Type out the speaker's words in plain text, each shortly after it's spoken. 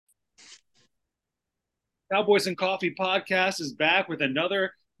Cowboys and Coffee podcast is back with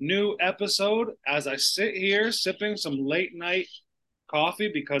another new episode as I sit here sipping some late night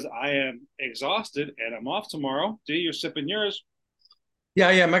coffee because I am exhausted and I'm off tomorrow. D, you're sipping yours. Yeah.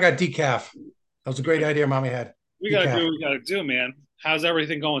 I got decaf. That was a great idea Mommy had. We got to do Decaf. what we got to do, man. How's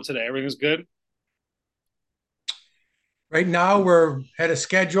everything going today? Everything's good? Right now we're at a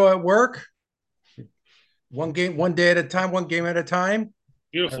schedule at work. One game, one day at a time, one game at a time.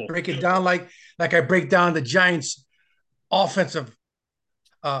 I Beautiful. break it down like I break down the Giants' offensive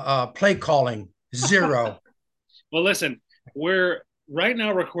play calling. Zero. Well, listen, we're right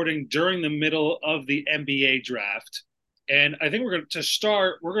now recording during the middle of the NBA draft. And I think we're going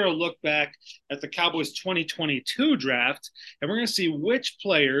to look back at the Cowboys 2022 draft and we're going to see which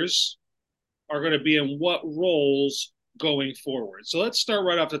players are going to be in what roles going forward. So let's start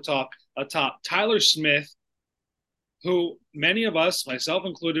right off the top. Tyler Smith, who many of us, myself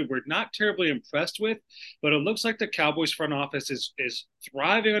included, were not terribly impressed with, but it looks like the Cowboys front office is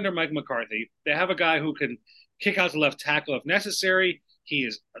thriving under Mike McCarthy. They have a guy who can kick out the left tackle if necessary. He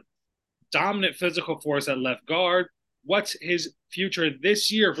is a dominant physical force at left guard. What's his future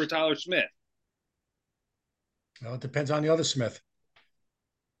this year for Tyler Smith? Well, it depends on the other Smith.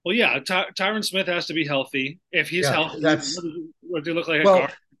 Well, yeah, Tyron Smith has to be healthy. If he's Yeah, healthy, that's what does he look like a well.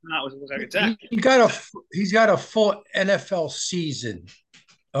 guard? Not what he looks like a tackle. He's got a full NFL season.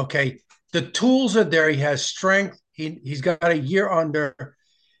 Okay, the tools are there. He has strength. He's got a year under.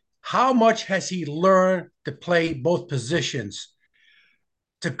 How much has he learned to play both positions?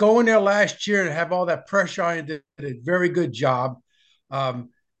 To go in there last year and have all that pressure on, did a very good job. Um,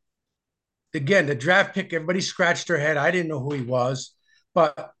 again, the draft pick, everybody scratched their head. I didn't know who he was,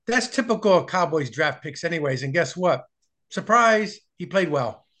 but that's typical of Cowboys draft picks, anyways. And guess what? Surprise, he played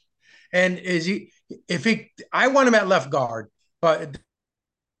well. And I want him at left guard, but it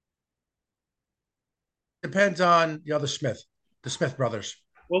depends on the Smith brothers.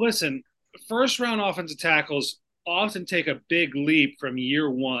 Well, listen, first round offensive tackles often take a big leap from year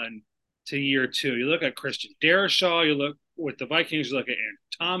one to year two. You look at Christian Darrisaw, you look with the Vikings, you look at Andrew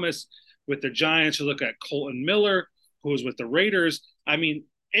Thomas. With the Giants, you look at Colton Miller, who's with the Raiders. I mean,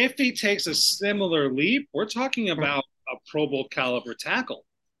 if he takes a similar leap, we're talking about a Pro Bowl caliber tackle.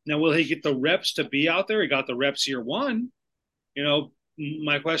 Now, will he get the reps to be out there? He got the reps year one. You know,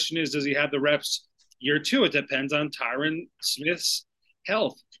 my question is, does he have the reps year two? It depends on Tyron Smith's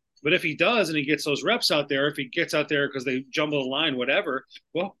health. But if he does and he gets those reps out there, if he gets out there because they jumble the line, whatever,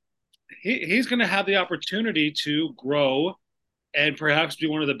 well, he's going to have the opportunity to grow and perhaps be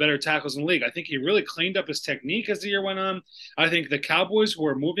one of the better tackles in the league. I think he really cleaned up his technique as the year went on. I think the Cowboys, who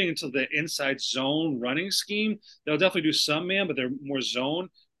are moving into the inside zone running scheme, they'll definitely do some man, but they're more zone.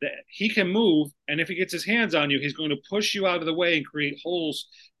 That he can move, and if he gets his hands on you, he's going to push you out of the way and create holes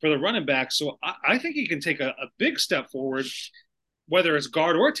for the running back. So I think he can take a big step forward, whether it's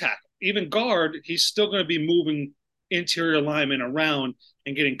guard or tackle. Even guard, he's still going to be moving interior linemen around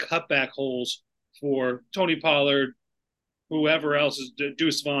and getting cutback holes for Tony Pollard, whoever else is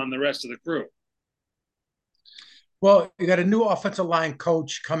Deuce Vaughn, the rest of the crew. Well, you got a new offensive line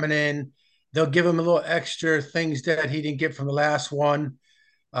coach coming in. They'll give him a little extra things that he didn't get from the last one.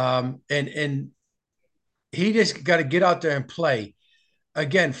 And he just got to get out there and play.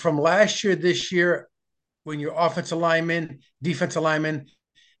 Again, from last year, this year, when you're offensive lineman, defensive lineman,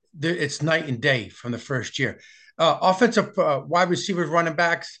 it's night and day from the first year. Offensive wide receivers, running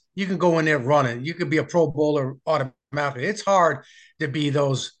backs, you can go in there running. You could be a Pro Bowler automatically. It's hard to be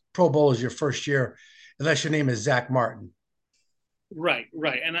those Pro Bowlers your first year, unless your name is Zach Martin. Right,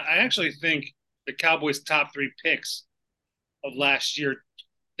 right. And I actually think the Cowboys' top three picks of last year,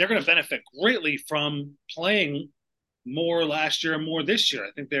 they're going to benefit greatly from playing more last year and more this year.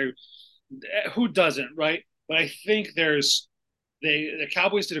 I think they're who doesn't, right? But I think the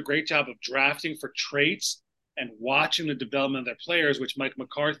Cowboys did a great job of drafting for traits and watching the development of their players, which Mike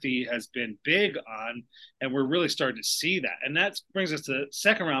McCarthy has been big on, and we're really starting to see that. And that brings us to the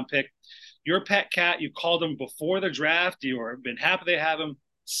second round pick. Your pet cat, you called him before the draft. You have been happy they have him.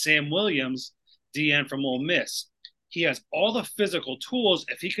 Sam Williams, DN from Ole Miss. He has all the physical tools.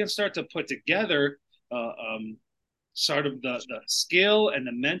 If he can start to put together sort of the skill and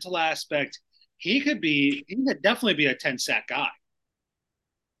the mental aspect, he could definitely be a 10 sack guy.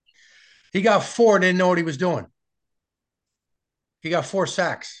 He got four, didn't know what he was doing. He got 4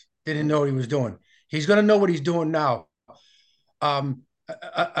 sacks, didn't know what he was doing. He's going to know what he's doing now.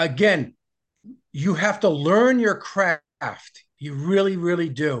 Again, you have to learn your craft. You really, really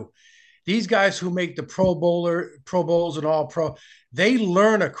do. These guys who make the Pro Bowls and all pro, they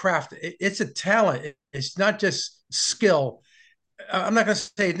learn a craft. It's a talent. It's not just skill. I'm not going to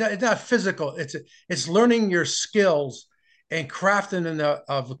say it's not physical. It's learning your skills and crafting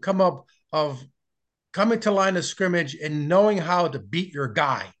of come up of coming to line of scrimmage and knowing how to beat your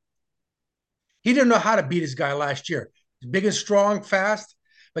guy. He didn't know how to beat his guy last year. He's big and strong, fast,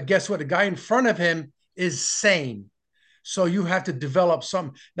 but guess what? The guy in front of him is sane. So you have to develop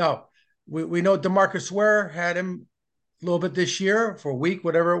some. Now we know DeMarcus Ware had him a little bit this year for a week,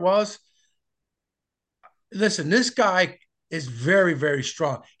 whatever it was. Listen, this guy is very, very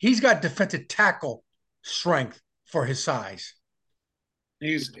strong. He's got defensive tackle strength for his size.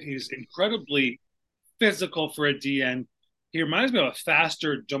 He's incredibly physical for a DN. He reminds me of a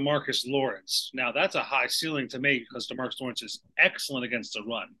faster Demarcus Lawrence. Now that's a high ceiling to make because Demarcus Lawrence is excellent against the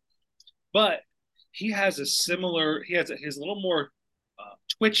run, but he has a similar. He's a little more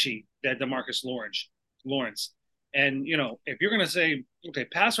twitchy than Demarcus Lawrence. Lawrence, and if you're going to say okay,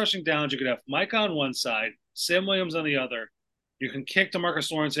 pass rushing downs, you could have Mike on one side, Sam Williams on the other. You can kick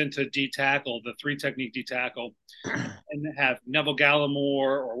Demarcus Lawrence into D tackle, the three technique D tackle, and have Neville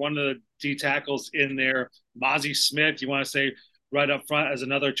Gallimore or one of the D tackles in there. Mozzie Smith, you want to say right up front as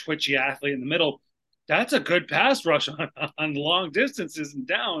another twitchy athlete in the middle. That's a good pass rush on long distances and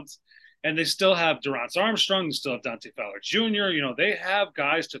downs. And they still have Durance Armstrong. They still have Dante Fowler Jr. They have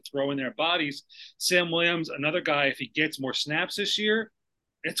guys to throw in their bodies. Sam Williams, another guy, if he gets more snaps this year,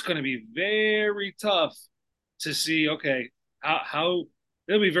 it's going to be very tough to see, okay, how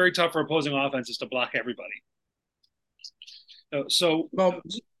it'll be very tough for opposing offenses to block everybody. So Well,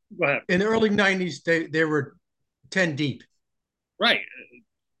 go ahead. in the early 90s, they were 10 deep. Right.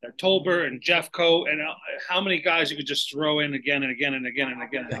 Tolbert and Jeffcoat, and how many guys you could just throw in again and again and again and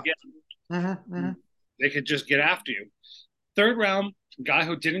again and again. Mm-hmm, mm-hmm. They could just get after you. Third round, guy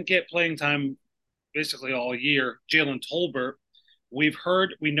who didn't get playing time basically all year, Jalen Tolbert.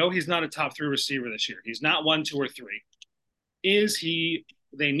 We know he's not a top 3 receiver this year. He's not 1, 2, or 3. Is he?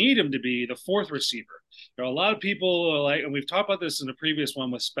 They need him to be the 4th receiver. There are a lot of people are like, and we've talked about this in the previous one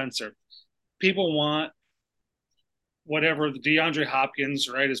with Spencer. People want whatever the DeAndre Hopkins,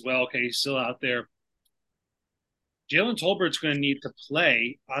 right? As well. Okay, he's still out there. Jalen Tolbert's going to need to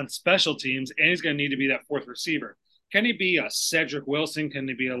play on special teams, and he's going to need to be that 4th receiver. Can he be a Cedric Wilson? Can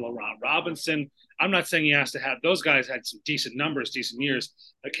he be a LaRon Robinson? I'm not saying he has to have those guys had some decent numbers, decent years,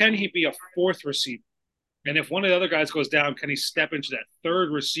 but can he be a 4th receiver? And if one of the other guys goes down, can he step into that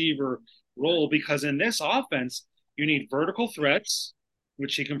 3rd receiver role? Because in this offense, you need vertical threats,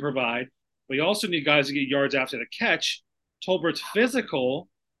 which he can provide, but you also need guys to get yards after the catch. Tolbert's physical.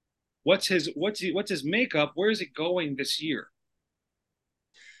 What's his makeup? Where is he going this year?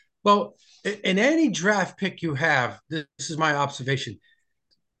 Well, in any draft pick you have, this is my observation.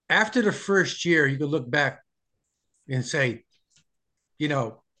 After the first year, you could look back and say,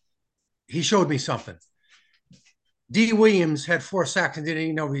 he showed me something. D. Williams had 4 sacks and didn't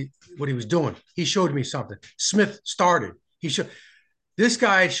even know what he was doing. He showed me something. Smith started. This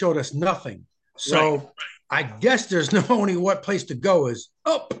guy showed us nothing. So right. I guess there's no only what place to go is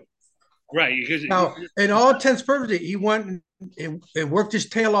up. Right. Now, in all intents and purposes, he went and worked his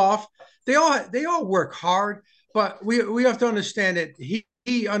tail off. They all work hard, but we have to understand that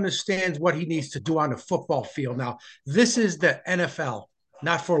he understands what he needs to do on the football field. Now, this is the NFL,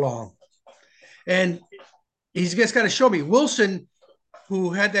 not for long. And he's just got to show me. Wilson,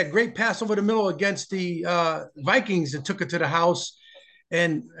 who had that great pass over the middle against the Vikings and took it to the house,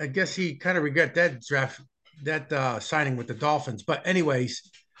 and I guess he kind of regret that signing with the Dolphins. But anyways,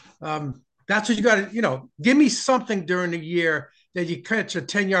 that's what you got to, give me something during the year that you catch a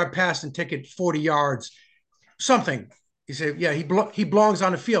 10-yard pass and take it 40 yards, something. You say, yeah, he belongs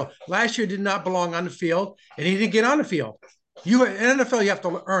on the field. Last year did not belong on the field, and he didn't get on the field. In NFL, you have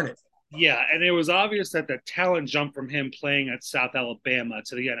to earn it. Yeah, and it was obvious that the talent jump from him playing at South Alabama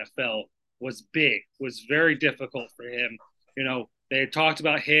to the NFL was big, was very difficult for him. They had talked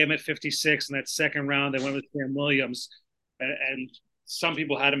about him at 56 in that second round. They went with Sam Williams, and some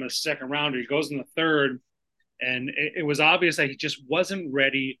people had him as a second rounder. He goes in the 3rd, and it was obvious that he just wasn't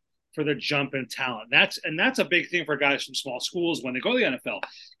ready for the jump in talent. That's a big thing for guys from small schools when they go to the NFL.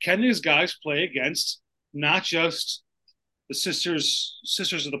 Can these guys play against not just the sisters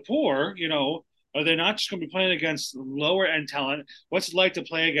of the poor? Are they not just going to be playing against lower end talent? What's it like to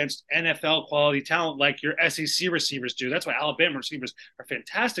play against NFL quality talent like your SEC receivers do? That's why Alabama receivers are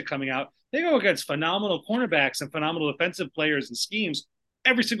fantastic coming out. They go against phenomenal cornerbacks and phenomenal defensive players and schemes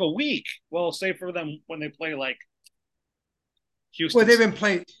every single week. Well, say for them when they play like Houston. Well, they've been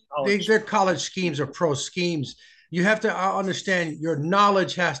playing. Their college schemes or pro schemes. You have to understand your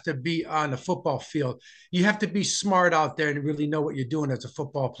knowledge has to be on the football field. You have to be smart out there and really know what you're doing as a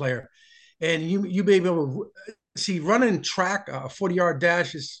football player. And you may be able to, see, running track, a 40-yard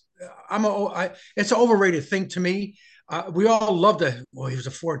dash is it's an overrated thing to me. We all love the, well, he was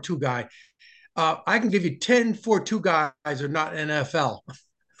a 4.2 guy. I can give you 10 4.2 guys who are not NFL.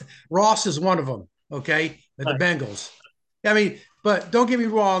 Ross is one of them, okay, at the Right. Bengals. I mean, but don't get me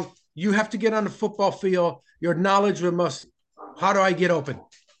wrong. You have to get on the football field. Your knowledge must, how do I get open?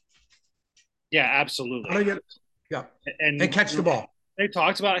 Yeah, How do absolutely. I get, yeah, and And catch the ball. they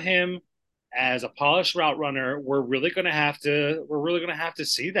talked about him as a polished route runner. We're really going to have to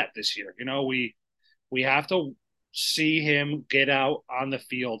see that this year. We have to see him get out on the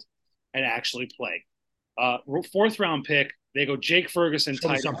field and actually play. Uh, Fourth round pick, they go Jake Ferguson, Show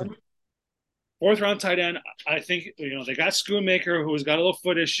me tight something. end. Fourth round tight end. I think they got Schoonmaker, who's got a little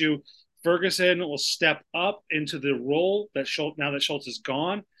foot issue. Ferguson will step up into the role that Schultz, now that Schultz is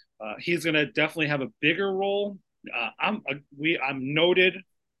gone. He's going to definitely have a bigger role. I'm noted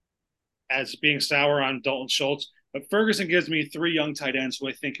as being sour on Dalton Schultz, but Ferguson gives me three young tight ends who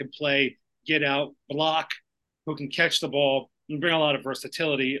I think can play, get out, block, who can catch the ball, and bring a lot of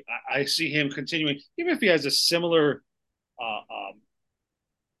versatility. I see him continuing, even if he has a similar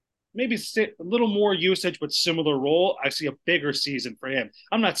maybe a little more usage, but similar role. I see a bigger season for him.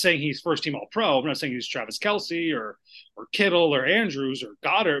 I'm not saying he's first team All Pro. I'm not saying he's Travis Kelsey or Kittle or Andrews or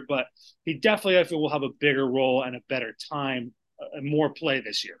Goddard, but he definitely I feel will have a bigger role and a better time and more play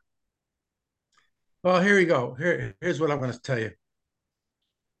this year. Well, here you go. Here's what I'm going to tell you.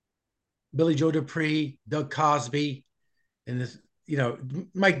 Billy Joe Dupree, Doug Cosby, and this,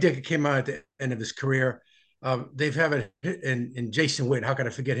 Mike Dick came out at the end of his career. They've have it in Jason Witt. How could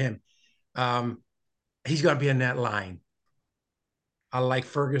I forget him? Um, he's going to be in that line. I like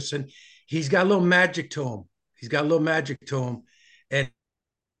Ferguson. He's got a little magic to him. He's got a little magic to him. And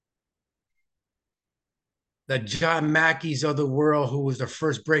the John Mackeys of the world, who was the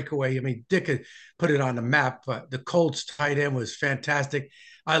first breakaway. I mean, Dick had put it on the map, but the Colts tight end was fantastic.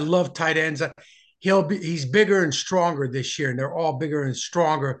 I love tight ends. He's bigger and stronger this year, and they're all bigger and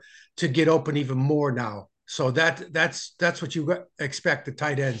stronger to get open even more now. So that's what you expect the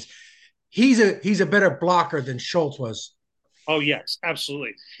tight ends. He's a better blocker than Schultz was. Oh yes,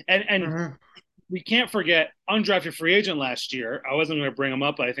 absolutely. And Mm-hmm. we can't forget undrafted free agent last year. I wasn't going to bring him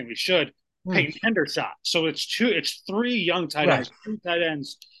up, but I think we should. Mm. Peyton Hendershot. So it's three young tight Right. ends, two tight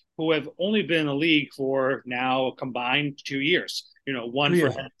ends who have only been in the league for now combined 2 years. One Two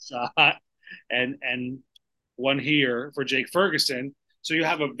for years. Hendershot and one here for Jake Ferguson. So you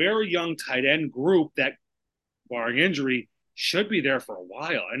have a very young tight end group that, barring injury, should be there for a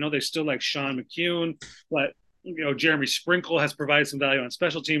while. I know they still like Sean McCune, but Jeremy Sprinkle has provided some value on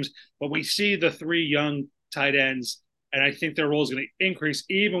special teams. But we see the three young tight ends, and I think their role is going to increase,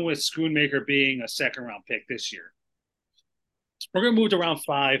 even with Schoonmaker being a second round pick this year. So we're going to move to round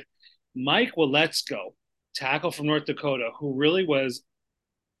five. Mike Waletzko, tackle from North Dakota, who really was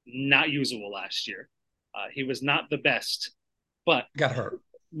not usable last year. He was not the best, but Got hurt.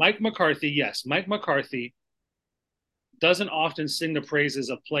 Mike McCarthy, yes, Mike McCarthy doesn't often sing the praises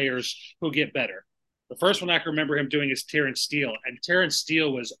of players who get better. The first one I can remember him doing is Terrence Steele, and Terrence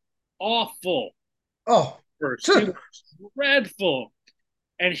Steele was awful Oh, first. He was dreadful,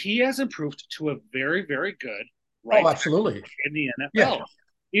 and he has improved to a very, very good oh, right absolutely. in the Yeah. NFL.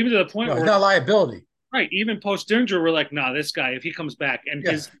 Even to the point No, it's where, not a liability. right, even post injury, we're like, nah, this guy, if he comes back, and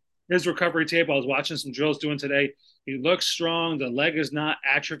Yeah. his recovery tape, I was watching some drills doing today. He looks strong. The leg is not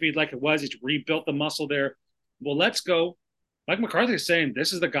atrophied like it was. He's rebuilt the muscle there. Well, let's go. Mike McCarthy is saying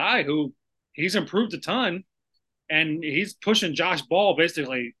this is the guy who he's improved a ton, and he's pushing Josh Ball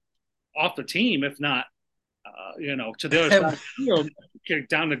basically off the team, if not, to the other side of the field, kick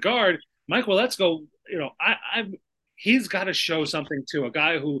down the guard. Mike, well, let's go. He's got to show something to a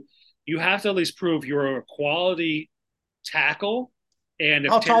guy who you have to at least prove you're a quality tackle. And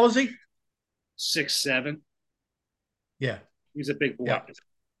if How tall is he? 6'7", Yeah. he's a big boy. Yeah.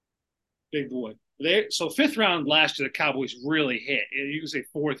 Big boy. So fifth round last year, the Cowboys really hit. You can say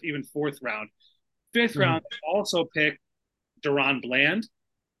fourth, even fourth round. Fifth Mm-hmm. round also picked Deron Bland,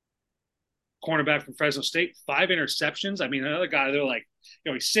 cornerback from Fresno State, 5 interceptions. I mean, another guy, they're like,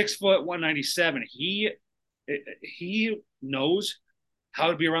 he's 6 foot, 197. He knows how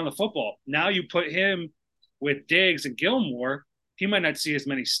to be around the football. Now you put him with Diggs and Gilmore, he might not see as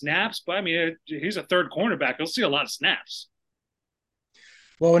many snaps, but I mean, he's a third cornerback. He'll see a lot of snaps.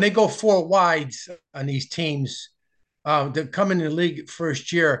 Well, when they go four wides on these teams, they come in the league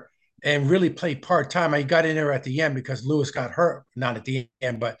first year and really play part time. I got in there at the end because Lewis got hurt, not at the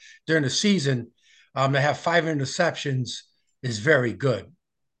end, but during the season, they have 5 interceptions is very good,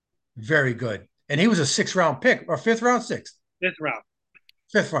 very good. And he was a 6th round pick or 5th round, sixth, Fifth round.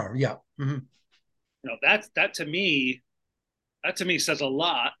 5th round, yeah. Mm-hmm. That to me, says a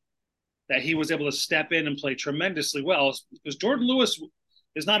lot that he was able to step in and play tremendously well, because Jordan Lewis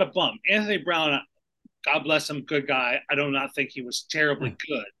is not a bum. Anthony Brown, God bless him, good guy. I do not think he was terribly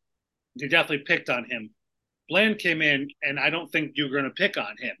good. They definitely picked on him. Bland came in, and I don't think you're going to pick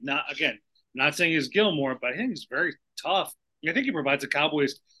on him. Not again, not saying he's Gilmore, but I think he's very tough. I think he provides the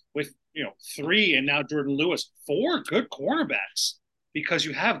Cowboys with three, and now Jordan Lewis, four good cornerbacks, because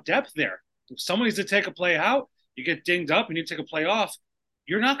you have depth there. If someone needs to take a play out, you get dinged up, and you take a play off.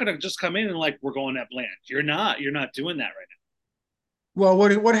 You're not going to just come in and like, we're going at Bland. You're not. You're not doing that right Well,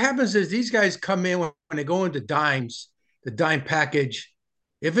 what happens is these guys come in when they go into dimes, the dime package.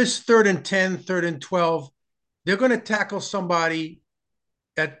 If it's 3rd and 10, 3rd and 12, they're going to tackle somebody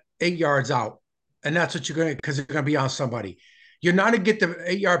at 8 yards out. And that's what you're going to, because they're going to be on somebody. You're not going to get the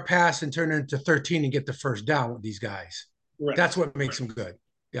 8 yard pass and turn it into 13 and get the first down with these guys. now. Right. That's what makes them good.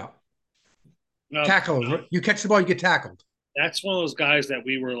 Yeah. Um, Tackle. You catch the ball, you get tackled. that's one of those guys that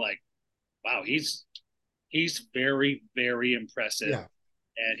we were like, wow, he's very, very impressive. Yeah.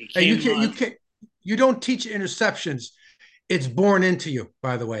 And he And came on. you don't teach interceptions. It's born into you,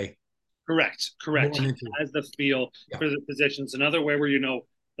 by the way. Correct. Born He into you. has the feel Yeah. for the positions. Another way where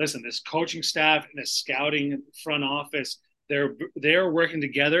listen, this coaching staff and the scouting front office, they're working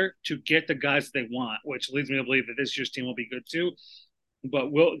together to get the guys that they want, which leads me to believe that this year's team will be good too. But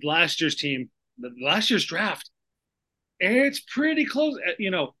last year's team, last year's draft, it's pretty close.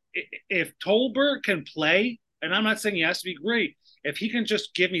 If Tolbert can play, and I'm not saying he has to be great, if he can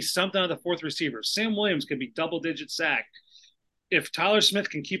just give me something on the fourth receiver, Sam Williams can be double-digit sack. If Tyler Smith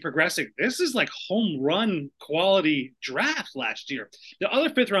can keep progressing, this is like home run quality draft last year. The other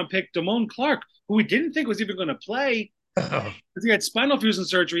fifth round pick, Damone Clark, who we didn't think was even going to play because he had spinal fusion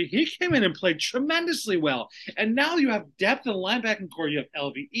surgery, he came in and played tremendously well. And now you have depth in the linebacking core. You have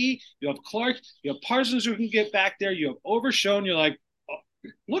LVE, you have Clark, you have Parsons who can get back there, you have Overshown. You're like, oh,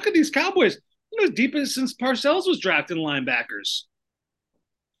 look at these Cowboys. Look as deep as since Parcells was drafted in linebackers.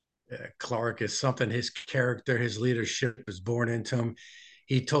 Clark is something. His character, his leadership is born into him.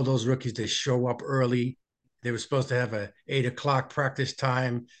 He told those rookies to show up early. They were supposed to have a 8 o'clock practice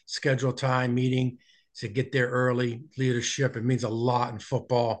time, schedule time meeting to get there early. Leadership, it means a lot in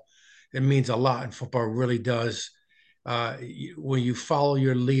football. It means a lot in football, it really does. When you follow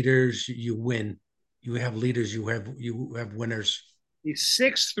your leaders, you win. You have leaders, you have winners. He's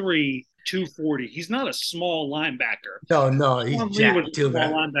 6'3", 240. He's not a small linebacker. No, he's Sean Lee was jacked a too, small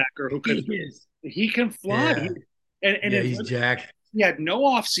man. linebacker who He could is. he can fly. Yeah, And yeah, he's jacked. he had no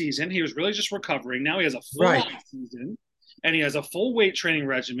off season. He was really just recovering. Now he has a full Right. off season, and he has a full weight training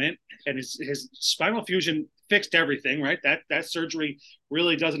regimen. And his spinal fusion fixed everything. Right, that surgery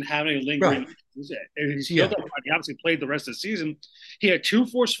really doesn't have any lingering. Right. And he's healed Yeah. up. He obviously played the rest of the season. He had two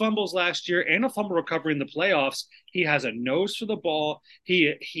forced fumbles last year and a fumble recovery in the playoffs. He has a nose for the ball.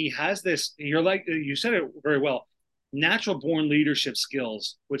 He has this. You're like you said it very well. Natural born leadership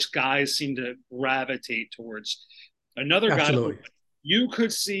skills, which guys seem to gravitate towards. Another guy who Absolutely. you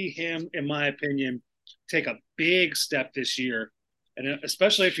could see him, in my opinion, take a big step this year, and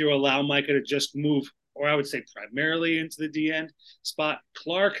especially if you allow Micah to just move, or I would say primarily into the D end spot.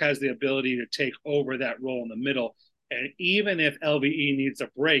 Clark has the ability to take over that role in the middle, and even if LVE needs a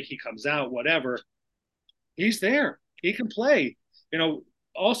break, he comes out, whatever, he's there. He can play. You know,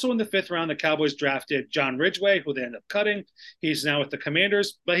 Also in the fifth round, the Cowboys drafted John Ridgway, who they ended up cutting. He's now with the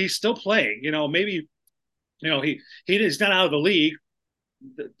Commanders, but he's still playing. Maybe he's not out of the league.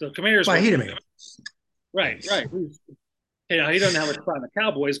 The Commanders But were he didn't. right, right. He doesn't have a spot in the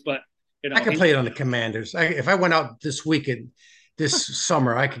Cowboys, but I could play it on the Commanders. If I went out this weekend, this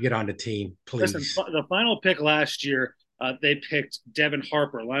summer, I could get on the team, listen. please. The final pick last year, they picked Devin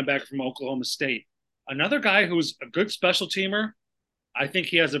Harper, linebacker from Oklahoma State. Another guy who's a good special teamer. I think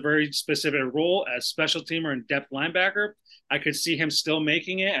he has a very specific role as special teamer and depth linebacker. I could see him still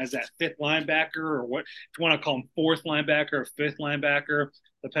making it as that fifth linebacker, or what if you want to call him fourth linebacker or fifth linebacker,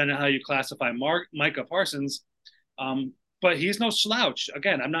 depending on how you classify Micah Parsons. But he's no slouch.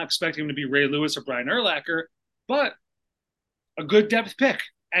 Again, I'm not expecting him to be Ray Lewis or Brian Urlacher, but a good depth pick,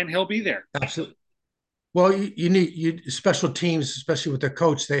 and he'll be there. Absolutely. Well, you need special teams, especially with the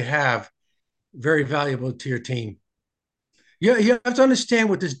coach they have, very valuable to your team. You have to understand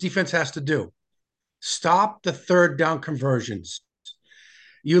what this defense has to do. Stop the third down conversions.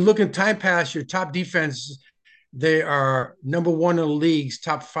 You look in time past, your top defense, they are number one in the leagues,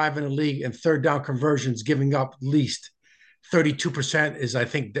 top five in the league, and third down conversions, giving up least 32% is, I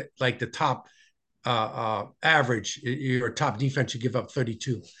think, like the top average. Your top defense, you give up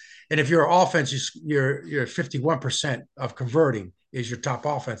 32. And if you're offense, you're 51% of converting is your top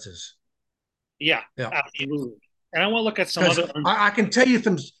offenses. Yeah, Yeah, absolutely. And I want to look at some because other. I can tell you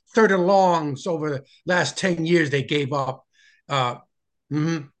some third and longs over the last 10 years they gave up. Uh,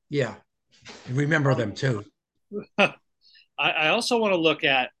 yeah, remember them too. I also want to look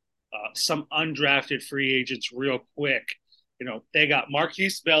at some undrafted free agents real quick. They got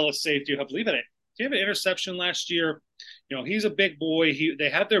Marquise Bell as safety. I believe it. He have an interception last year? He's a big boy. They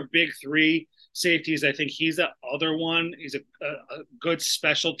have their big three safeties. I think he's the other one. He's a good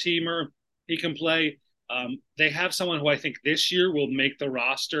special teamer. He can play. They have someone who I think this year will make the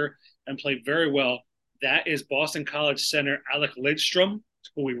roster and play very well. That is Boston College center Alec Lidstrom,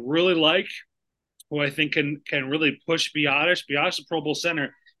 who we really like, who I think can really push Biotish. Biotish is a Pro Bowl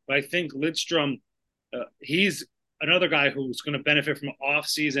center, but I think Lidstrom, he's another guy who's going to benefit from off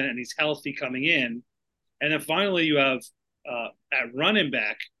season and he's healthy coming in. And then finally, you have at running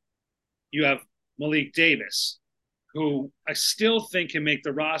back, you have Malik Davis, who I still think can make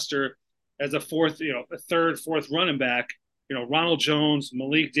the roster as a fourth, a third, fourth running back. Ronald Jones,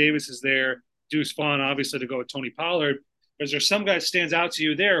 Malik Davis is there. Deuce Vaughn, obviously, to go with Tony Pollard. Is there some guy that stands out to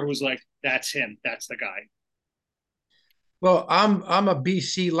you there who's like, that's him, that's the guy? Well, I'm a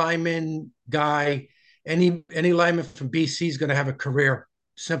BC lineman guy. Any lineman from BC is going to have a career.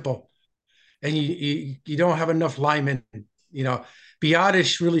 Simple. And you don't have enough linemen. You know,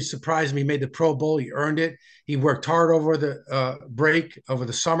 Biotish really surprised me. He made the Pro Bowl. He earned it. He worked hard over the break over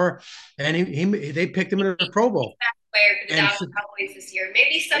the summer, and they picked him in the Pro Bowl. Player for the And Dallas Cowboys this year.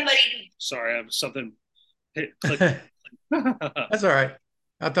 Maybe somebody. Sorry, I have something click. that's all right.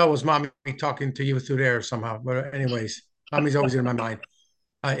 I thought it was mommy talking to you through there somehow. But anyways, mommy's always in my mind,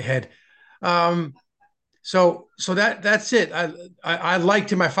 head. Um, so that's it. I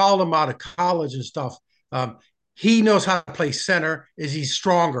liked him. I followed him out of college and stuff. He knows how to play center. Is he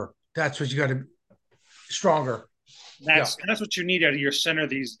stronger? That's what you got to stronger. Yeah. That's what you need out of your center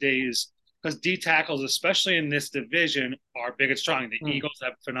these days, because D tackles, especially in this division, are big and strong. The Eagles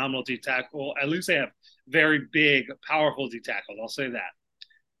have phenomenal D tackle. At least they have very big, powerful D tackles. I'll say that.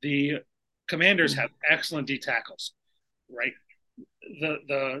 The Commanders have excellent D tackles, right?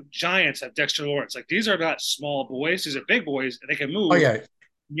 The Giants have Dexter Lawrence. Like, these are not small boys; these are big boys, and they can move. Oh yeah.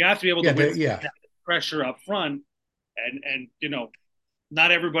 You have to be able to win Yeah. pressure up front, and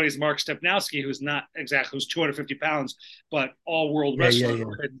not everybody's Mark Stepnowski, who's 250 pounds, but all world wrestler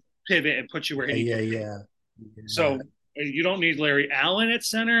could pivot and put you where he needs. Yeah. So you don't need Larry Allen at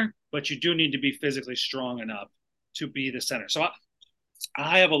center, but you do need to be physically strong enough to be the center. So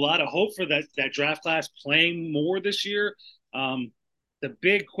I have a lot of hope for that draft class playing more this year. The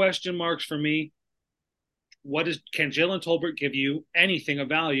big question marks for me: can Jalen Tolbert give you anything of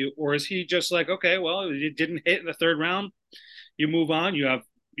value, or is he just like, okay, well, it didn't hit in the third round, you move on.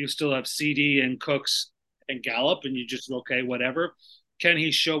 You still have CD and Cooks and Gallup, and you just okay, whatever. Can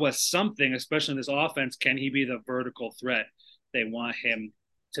he show us something, especially in this offense? Can he be the vertical threat they want him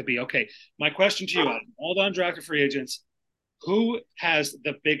to be? Okay, my question to you, all the undrafted free agents, who has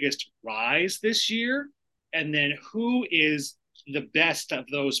the biggest rise this year, and then who is the best of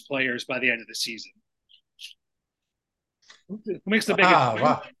those players by the end of the season? Who makes the biggest?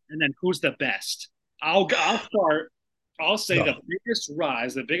 Wow. And then who's the best? I'll start. I'll say the biggest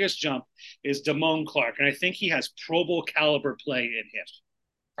rise, the biggest jump is Damone Clark, and I think he has Pro Bowl caliber play in him.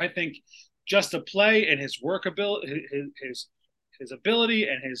 I think just the play and his work ability, his ability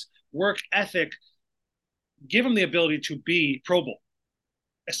and his work ethic give him the ability to be Pro Bowl,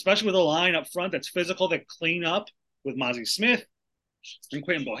 especially with a line up front that's physical, that clean up with Mozzie Smith and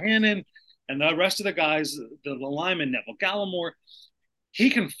Quentin Bohannon and the rest of the guys, the lineman, Neville Gallimore. He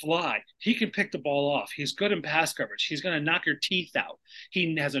can fly. He can pick the ball off. He's good in pass coverage. He's going to knock your teeth out.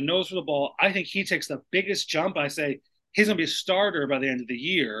 He has a nose for the ball. I think he takes the biggest jump. I say he's going to be a starter by the end of the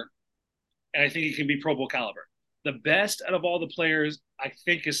year, and I think he can be Pro Bowl caliber. The best out of all the players, I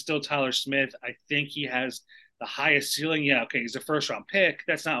think, is still Tyler Smith. I think he has the highest ceiling. Yeah, okay, he's a first-round pick.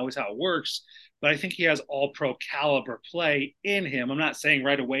 That's not always how it works, but I think he has all-pro caliber play in him. I'm not saying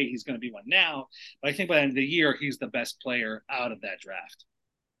right away he's going to be one now, but I think by the end of the year, he's the best player out of that draft.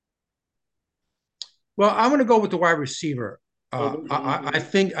 Well, I'm going to go with the wide receiver. I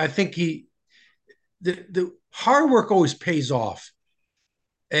think the hard work always pays off,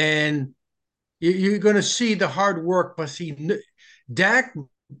 and you're going to see the hard work. But Dak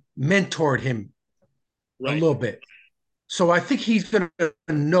mentored him a little bit, so I think he's going to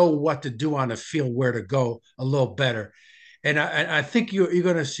know what to do on the field, where to go a little better, and I think you're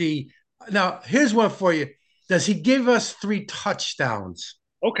going to see. Now, here's one for you: does he give us 3 touchdowns?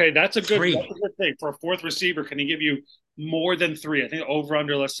 Okay, that's a good thing for a fourth receiver. Can he give you more than 3? I think over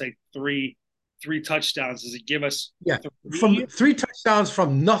under, let's say three touchdowns. Does it give us? Yeah, from 3 touchdowns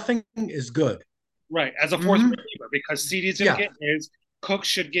from nothing is good. right, as a fourth Mm-hmm. receiver because CD's going to Yeah, get his. Cook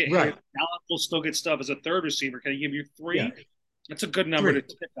should get his. right. Allen will still get stuff as a third receiver. Can I give you Yeah, three? That's a good number to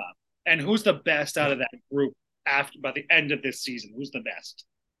three. pick on. And who's the best out Yeah. of that group after by the end of this season? Who's the best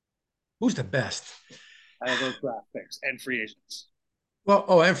Who's the best? out of those draft picks and free agents? Well,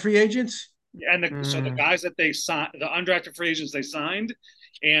 oh, and free agents. And so the Mm. guys that they signed, the undrafted free agents they signed,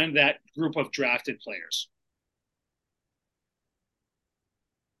 and that group of drafted players.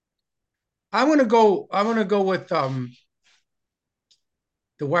 I want to go with the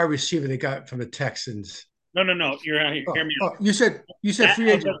wide receiver they got from the Texans. No. Hear Oh, me oh, out. you said That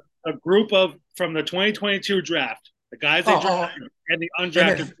free of agent. a group of from the 2022 draft, the guys they Oh, oh, drafted and the and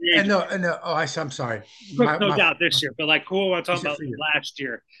undrafted then, free and agents. no, and no, oh, I'm sorry. Cook, My, no my, doubt my this year, but like who am I you talking said about free agent. last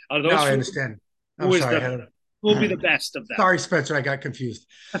year? Out of Now those I three, understand. I'm who is sorry. who will be the best of them? Sorry, Spencer. I got confused.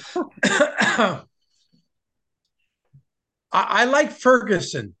 I like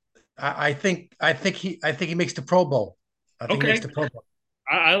Ferguson. I think he makes the Pro Bowl. I think he makes Okay, the Pro Bowl.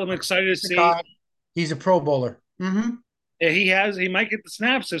 I'm excited to The see. guy, he's a Pro Bowler. Mm-hmm. He might get the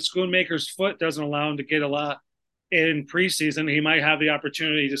snaps if Schoonmaker's foot doesn't allow him to get a lot in preseason. He might have the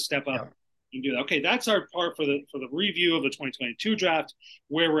opportunity to step up Yeah. and do that. Okay, that's our part for the review of the 2022 draft,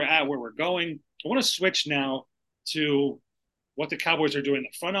 where we're at, where we're going. I want to switch now to what the Cowboys are doing in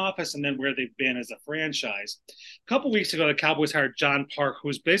the front office and then where they've been as a franchise. A couple weeks ago, the Cowboys hired John Park,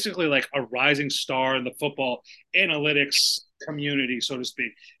 who's basically like a rising star in the football analytics community, so to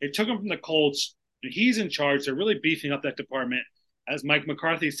speak. It took him from the Colts. He's in charge. They're really beefing up that department, as Mike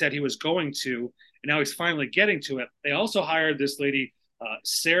McCarthy said he was going to, and now he's finally getting to it. They also hired this lady,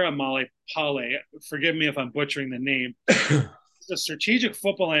 Sarah Molly Pale. Forgive me if I'm butchering the name. She's a strategic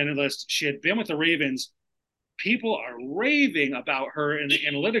football analyst. She had been with the Ravens. People are raving about her in the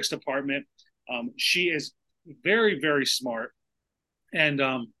analytics department. She is very, very smart, and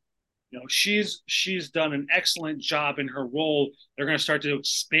she's done an excellent job in her role. They're going to start to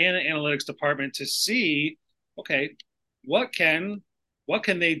expand the analytics department to see, okay, what can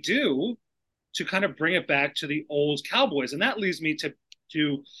they do to kind of bring it back to the old Cowboys, and that leads me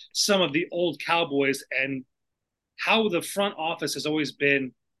to some of the old Cowboys and how the front office has always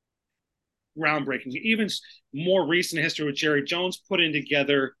been groundbreaking. Even more recent history with Jerry Jones putting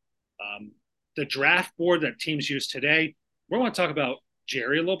together the draft board that teams use today. We want to talk about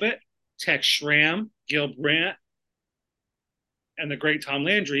Jerry a little bit, Tex Schramm, Gil Brandt, and the great Tom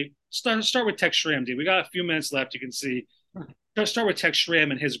Landry. Start with Tex Schramm, dude. We got a few minutes left. You can see. Start with Tex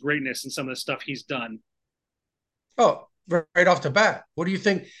Schramm and his greatness and some of the stuff he's done. Oh, right off the bat, what do you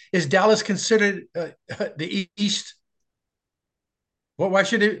think? Is Dallas considered the East? Well, why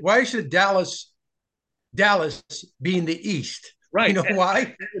should Dallas be in the East? You Right. know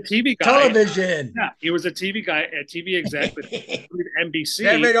why? The TV guy. Television. Yeah, he was a TV guy, a TV exec with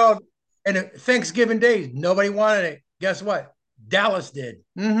NBC. And Thanksgiving Day, nobody wanted it. Guess what? Dallas did.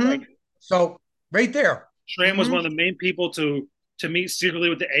 Mm-hmm. Right. So right there. Schramm was one of the main people to meet secretly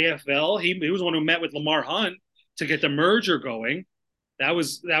with the AFL. He was the one who met with Lamar Hunt to get the merger going. That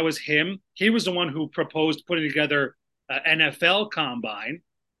was him. He was the one who proposed putting together an NFL combine.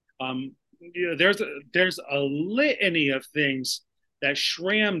 There's a litany of things that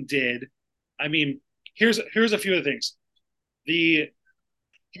Schramm did. I mean, here's a few of the things. He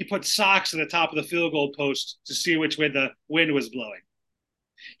put socks at the top of the field goal post to see which way the wind was blowing.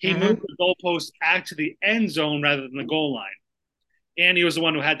 He moved the goalpost back to the end zone rather than the goal line. And he was the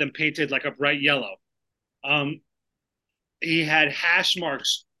one who had them painted like a bright yellow. He had hash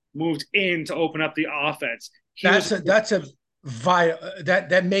marks moved in to open up the offense. That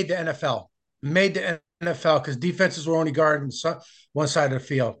made the NFL. Made the NFL because defenses were only guarding one side of the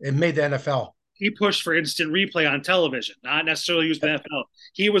field. It made the NFL. He pushed for instant replay on television, not necessarily use the NFL.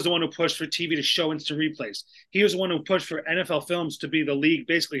 He was the one who pushed for TV to show instant replays. He was the one who pushed for NFL Films to be the league,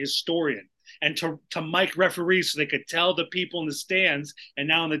 basically historian, and to mic referees so they could tell the people in the stands and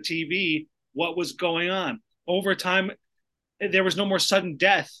now on the TV what was going on. Over time, there was no more sudden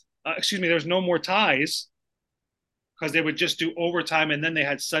death. There was no more ties because they would just do overtime and then they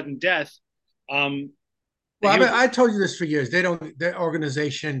had sudden death. I told you this for years. Their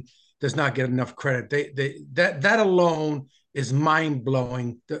organization does not get enough credit. That alone is mind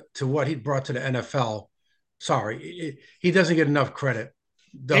blowing to what he brought to the NFL. Sorry, he doesn't get enough credit.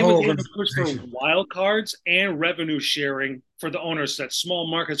 They were able to push for wild cards and revenue sharing for the owners that small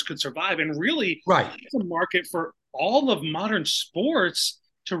markets could survive, and really, it's a market for all of modern sports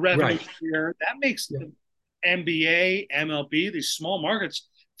to revenue share. That makes the NBA, MLB, these small markets.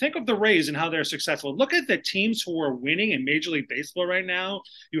 Think of the Rays and how they're successful. Look at the teams who are winning in Major League Baseball right now.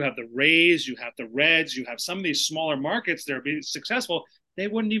 You have the Rays, you have the Reds, you have some of these smaller markets that are being successful they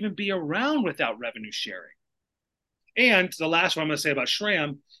wouldn't even be around without revenue sharing. And the last one I'm going to say about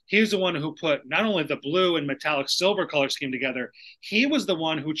Schramm, he's the one who put not only the blue and metallic silver color scheme together, he was the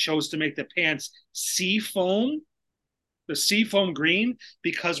one who chose to make the pants sea foam, the sea foam green,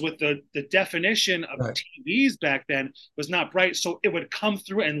 because with the definition of Right. TVs back then was not bright. So it would come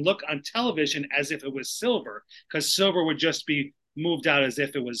through and look on television as if it was silver, because silver would just be moved out as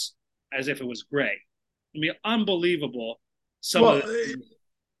if it was gray. I mean, unbelievable. Some of Well,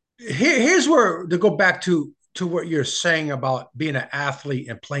 the here's where to go back to what you're saying about being an athlete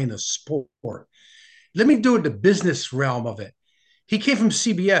and playing a sport. Let me do it the business realm of it. He came from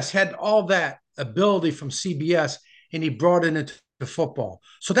CBS, had all that ability from CBS, and he brought it into football.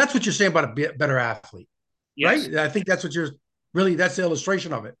 So that's what you're saying about a better athlete, yes, right? I think that's what you're really, that's the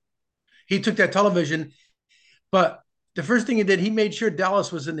illustration of it. He took that television, but the first thing he did, he made sure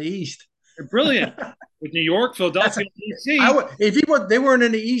Dallas was in the East. they're brilliant with New York, That's Philadelphia, I DC. would if he were they weren't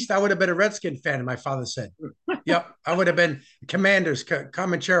in the East, I would have been a Redskin fan. My father said, "Yep, I would have been Commanders,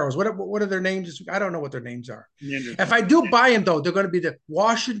 Comancheros. What are their names? I don't know what their names are. If I do buy them though, they're going to be the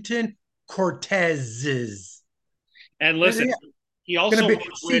Washington Cortezes. And They're listen, he going also to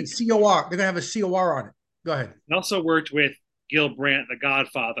worked be with COR. They're going to have a COR on it. Go ahead. he also worked with Gil Brandt, the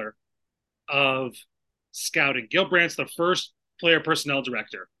godfather of scouting. Gil Brandt's the first player personnel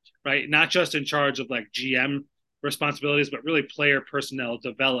director, right? Not just in charge of like GM responsibilities, but really player personnel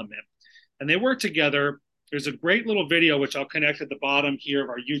development. And they work together. There's a great little video, which I'll connect at the bottom here of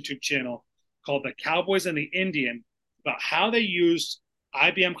our YouTube channel, called The Cowboys and the Indian, about how they used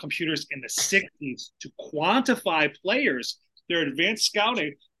IBM computers in the 60s to quantify players, their advanced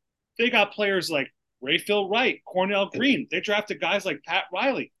scouting. They got players like Rayfield Wright, Cornell Green. They drafted guys like Pat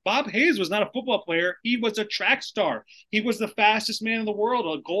Riley. Bob Hayes was not a football player. He was a track star. He was the fastest man in the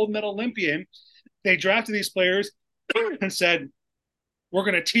world, a gold medal Olympian. They drafted these players and said, we're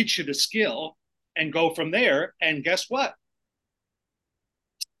going to teach you the skill and go from there. And guess what?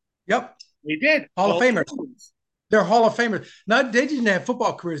 Yep, They did. Hall of Famers. They're Hall of Famers. Not they didn't have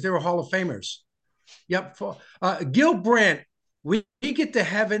football careers; they were Hall of Famers. Yep. Gil Brandt, we get to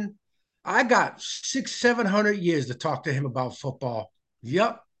heaven. I got 700 years to talk to him about football.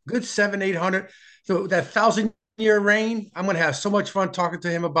 Yep. Good 800. So that 1,000-year reign, I'm going to have so much fun talking to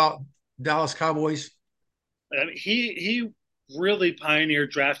him about Dallas Cowboys. I mean, he really pioneered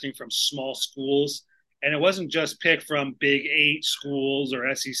drafting from small schools, and it wasn't just picked from Big Eight schools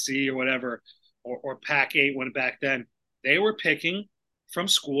or SEC or whatever, or Pac 8 when back then. They were picking from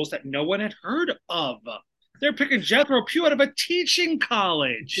schools that no one had heard of. They're picking Jethro Pugh out of a teaching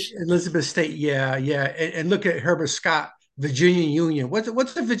college. Elizabeth State, yeah, yeah. And look at Herbert Scott, Virginia Union.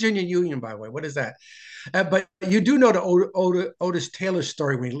 What's the Virginia Union, by the way? What is that? But you do know the Otis Taylor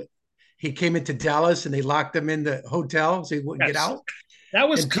story when he came into Dallas and they locked him in the hotel so he wouldn't get Yes. out. That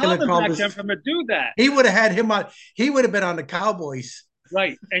was And Taylor common called back us. then for him to do that. He would have had him on. He would have been on the Cowboys.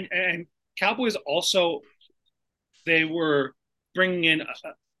 Right. And Cowboys also, they were bringing in a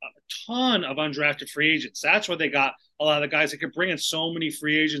ton of undrafted free agents. That's where they got a lot of the guys that could bring in so many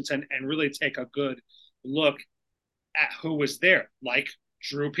free agents and really take a good look at who was there, like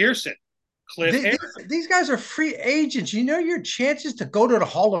Drew Pearson, Cliff Harris. These guys are free agents. You know your chances to go to the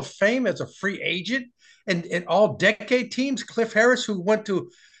Hall of Fame as a free agent and all decade teams. Cliff Harris, who went to,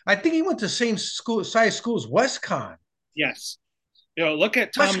 I think he went to the same size school as WestCon. Yes. You know, look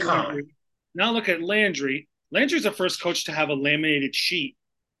at Tom Landry. Now look at Landry. Landry's the first coach to have a laminated sheet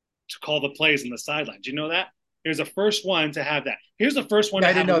to call the plays on the sideline. Do you know that? He was the first one to have that. Here's the first one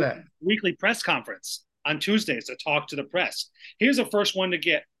to have a weekly press conference on Tuesdays to talk to the press. Here's the first one to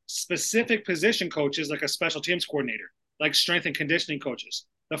get specific position coaches like a special teams coordinator, like strength and conditioning coaches.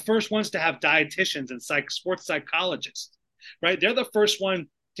 The first ones to have dietitians and sports psychologists, right? They're the first one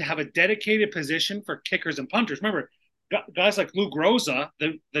to have a dedicated position for kickers and punters. Remember, guys like Lou Groza,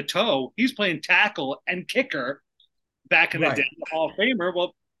 the toe, he's playing tackle and kicker back in the day, the Hall of Famer.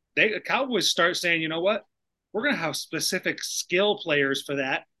 Well, the Cowboys start saying, you know what? We're going to have specific skill players for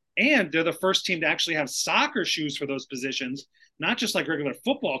that. And they're the first team to actually have soccer shoes for those positions, not just like regular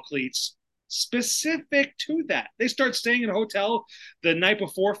football cleats, specific to that. They start staying in a hotel the night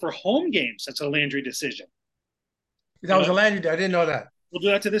before for home games. That's a Landry decision. That was a Landry. I didn't know that. We'll do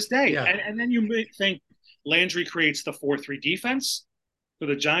that to this day. Yeah. And then you may think Landry creates the 4-3 defense for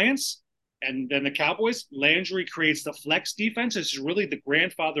the Giants. And then the Cowboys, Landry creates the flex defense. This is really the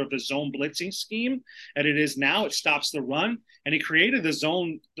grandfather of the zone blitzing scheme. And it is now. It stops the run. And he created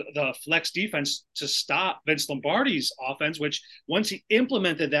the flex defense to stop Vince Lombardi's offense, which once he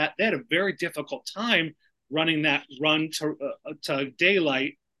implemented that, they had a very difficult time running that run to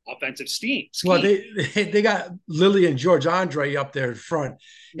daylight offensive Well, scheme. they got Lily and George Andre up there in front.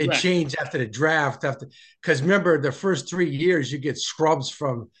 It Right. changed after the draft. After because remember the first 3 years you get scrubs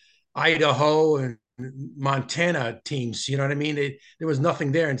from Idaho and Montana teams. You know what I mean? There was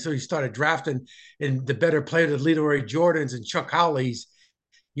nothing there until you started drafting and the better players, the Leroy Jordans and Chuck Howleys.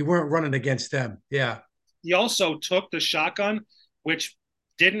 You weren't running against them. Yeah. He also took the shotgun, which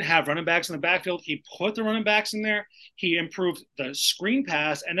didn't have running backs in the backfield. He put the running backs in there. He improved the screen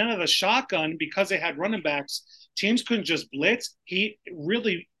pass. And then of the shotgun, because they had running backs, teams couldn't just blitz. He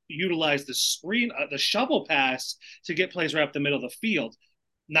really utilized the shovel pass to get plays right up the middle of the field.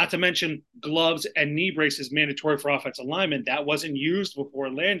 Not to mention gloves and knee braces mandatory for offensive linemen. That wasn't used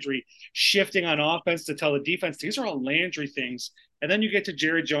before Landry. Shifting on offense to tell the defense, these are all Landry things. And then you get to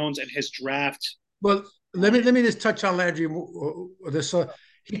Jerry Jones and his draft. Well, let me just touch on Landry. This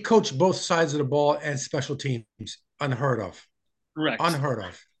he coached both sides of the ball and special teams. Unheard of. Correct. Unheard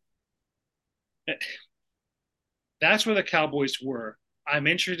of. That's where the Cowboys were. I'm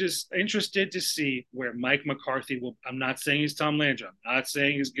interested to see where Mike McCarthy will. I'm not saying he's Tom Landry. I'm not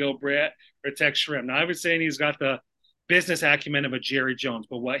saying he's Gil Brett or Tex Schramm. I'm not even saying he's got the business acumen of a Jerry Jones.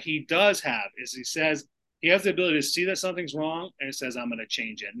 But what he does have is he says he has the ability to see that something's wrong and he says, I'm going to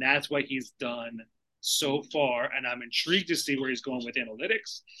change it. And that's what he's done so far. And I'm intrigued to see where he's going with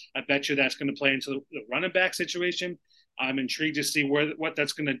analytics. I bet you that's going to play into the running back situation. I'm intrigued to see what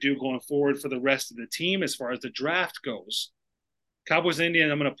that's going to do going forward for the rest of the team as far as the draft goes. Cowboys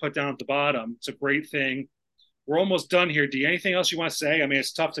Indian, I'm going to put down at the bottom. It's a great thing. We're almost done here. D, anything else you want to say? I mean,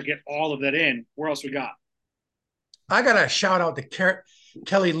 it's tough to get all of that in. Where else we got? I got to shout out to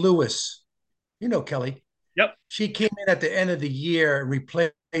Kelly Lewis. You know Kelly. Yep. She came in at the end of the year and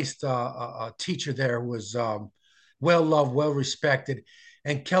replaced a teacher there who was well loved, well respected.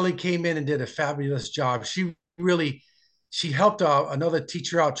 And Kelly came in and did a fabulous job. She helped another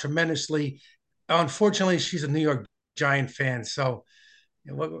teacher out tremendously. Unfortunately, she's a New York Giant fan, so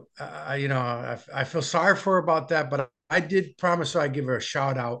I feel sorry for her about that. But I did promise her I'd give her a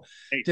shout out. Hey,